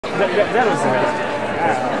that was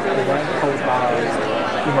cold bars,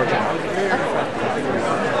 emerging.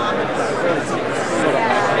 Sort of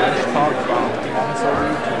talk about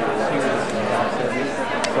montessori to humans and montessori.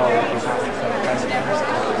 So we have some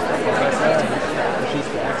professor, she's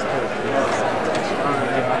the expert.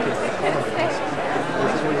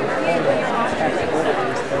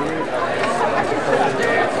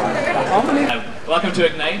 Welcome to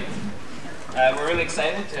Ignite. We're really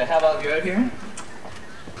excited to have all of you out here.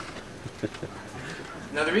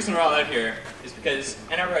 Now the reason we're all out here is because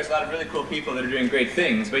Ann Arbor has a lot of really cool people that are doing great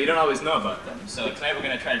things, but you don't always know about them. So tonight we're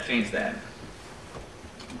going to try to change that.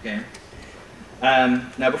 Okay.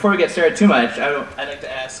 Now before we get started too much, I'd like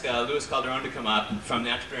to ask Louis Calderon to come up from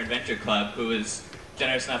the Entrepreneur Adventure Club, who was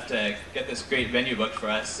generous enough to get this great venue booked for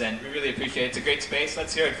us, and we really appreciate it. It's a great space.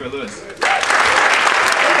 Let's hear it for Louis.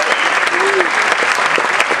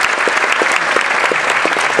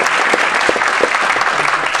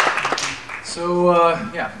 So,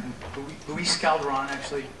 yeah, Luis Calderon,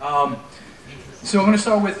 actually. So I'm going to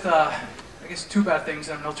start with, I guess, two bad things.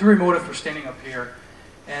 I'm an ulterior motive for standing up here.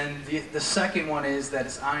 And the second one is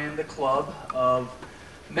that I am the club of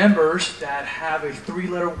members that have a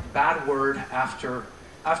three-letter bad word after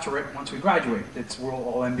it once we graduate. We're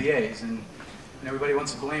all MBAs. And everybody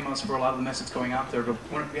wants to blame us for a lot of the mess that's going out there, but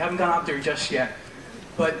we haven't gone out there just yet.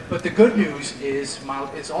 But the good news is,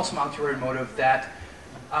 it's also my ulterior motive that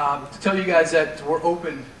to tell you guys that we're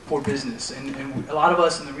open for business, and a lot of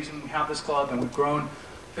us, and the reason we have this club and we've grown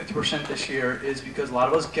 50% this year is because a lot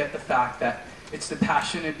of us get the fact that it's the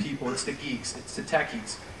passionate people, it's the geeks, it's the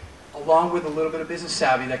techies, along with a little bit of business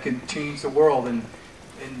savvy that can change the world. And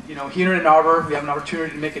you know, here in Ann Arbor, we have an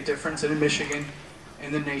opportunity to make a difference, and in Michigan,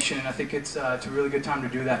 in the nation, and I think it's a really good time to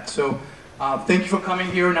do that. So thank you for coming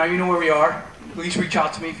here. Now you know where we are. Please reach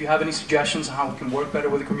out to me if you have any suggestions on how we can work better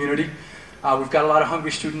with the community. We've got a lot of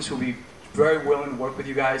hungry students who will be very willing to work with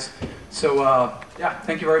you guys. So yeah,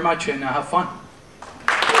 thank you very much, and have fun.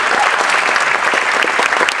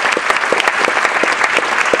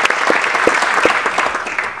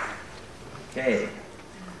 Okay.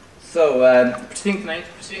 So proceedings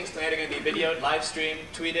tonight are going to be videoed, live streamed,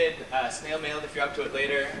 tweeted, snail mailed if you're up to it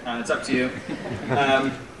later. It's up to you.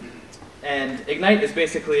 And Ignite is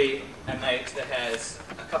basically a night that has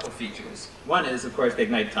a couple features. One is, of course, the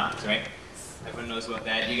Ignite Talks, right? Everyone knows about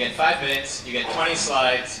that. You get 5 minutes, you get 20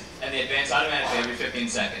 slides, and they advance automatically every 15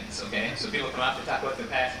 seconds, okay? So people come up to talk about their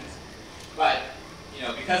passions. But, you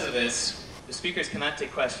know, because of this, the speakers cannot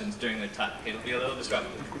take questions during their talk. It'll be a little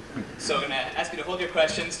disruptive. So I'm going to ask you to hold your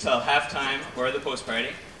questions till halftime or the post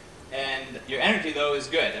party. And your energy, though, is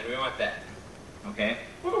good, and we want that, okay?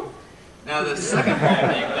 Now, the second part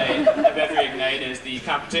of every Ignite is the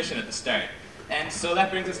competition at the start. And so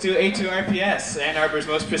that brings us to A2RPS, Ann Arbor's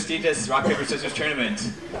most prestigious rock, paper, scissors tournament.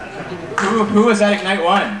 Who was at Ignite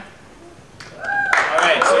 1?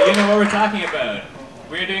 Alright, so you know what we're talking about.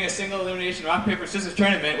 We're doing a single elimination rock, paper, scissors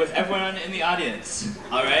tournament with everyone in the audience.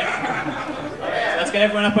 Alright? Alright, so let's get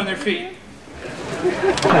everyone up on their feet.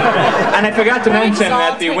 And I forgot to mention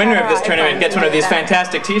that the winner of this tournament gets one of these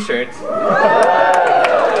fantastic t-shirts.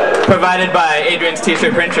 Provided by Adrian's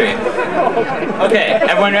T-shirt printery. Okay,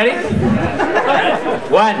 everyone ready?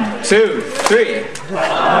 1, 2, 3.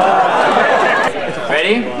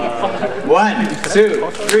 Ready? 1, 2,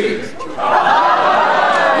 3.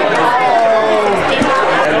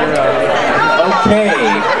 Okay.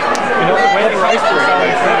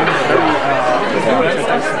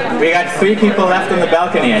 We got 3 people left on the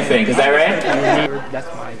balcony, I think. Is that right?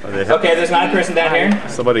 Okay, there's not a person down here.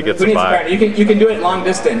 Somebody gets Who a needs bye. a partner? You can do it long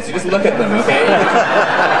distance. You just look at them, okay?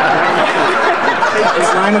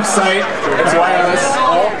 It's line of sight. It's wireless.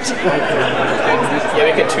 Yeah,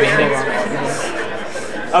 we can tweet it.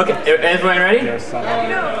 Okay, everyone ready?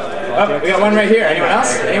 Oh, we got one right here. Anyone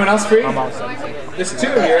else? Anyone else free? There's 2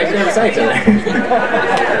 of you right here beside each other.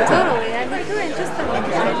 Totally, I'm doing just a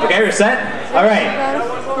minute. Okay, we're set? All right.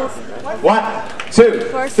 1,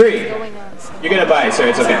 2, 3. You get a bye, sir.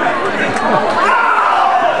 It's okay.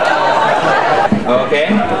 Okay.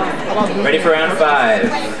 Ready for round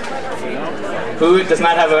 5. Who does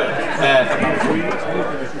not have a...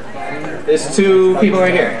 there's 2 people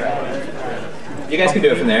right here. You guys can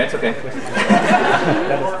do it from there. It's okay.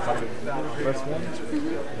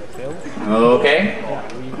 Okay.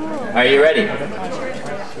 Are you ready?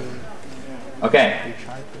 Okay.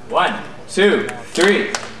 1, 2,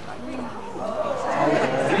 3.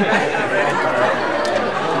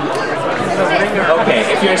 Okay,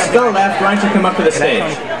 if you're still left, why don't you come up to the stage?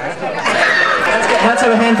 Let's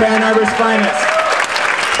have a hand for Ann Arbor's finest.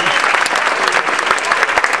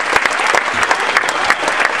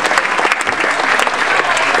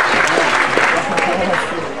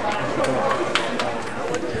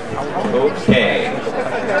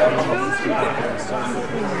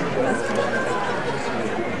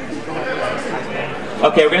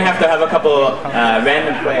 Okay, we're gonna have to have a couple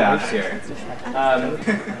random playoffs here.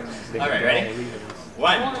 All right, ready?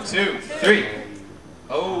 1, 2, 3.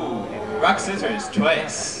 Oh, rock, scissors,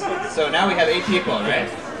 choice. So now we have 8 people, right?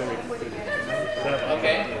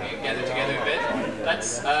 Okay, gather together a bit.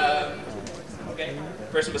 Let's, okay,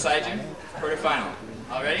 person beside you, quarterfinal.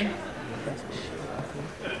 All ready?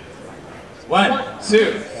 1,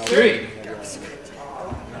 2, 3.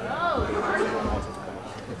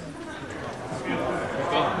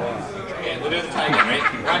 Okay, we'll do the tie again, right?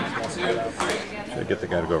 1, 2, 3. Should I get the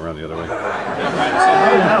guy to go around the other way?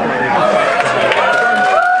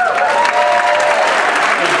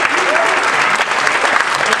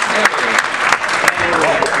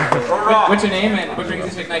 What's your name and what brings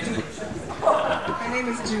you to Ignite tonight? My name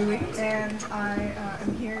is Julie, and I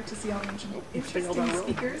am here to see all the interesting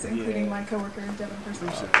speakers, including my coworker Devin Person.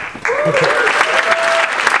 And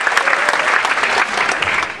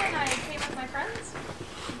I came with my friends.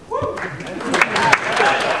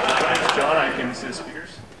 John, I came to see the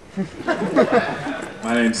speakers.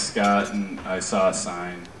 My name's Scott, and I saw a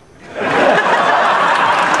sign.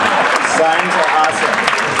 Signs are awesome.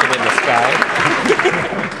 Is it in the sky?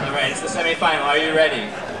 All right, it's the semifinal. Are you ready?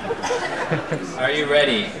 Are you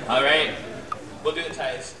ready? All right. We'll do the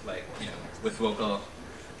ties, like, you know, with vocal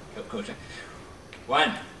coaching.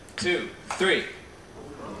 1, 2, 3.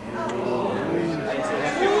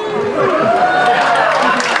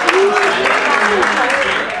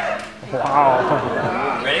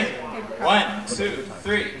 Wow. Ready? 1, 2,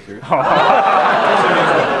 3.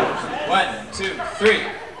 1, 2, 3.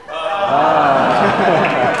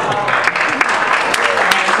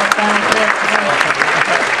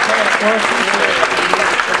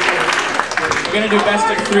 We're going to do best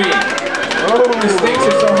of 3. The stakes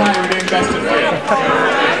are so high, we're doing best of 3.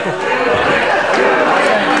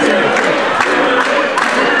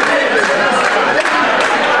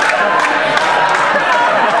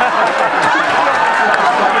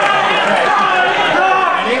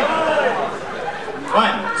 Ready?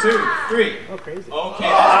 1, 2, 3. Okay, that's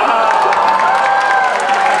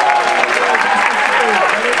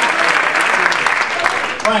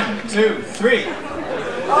 1, 2, 3.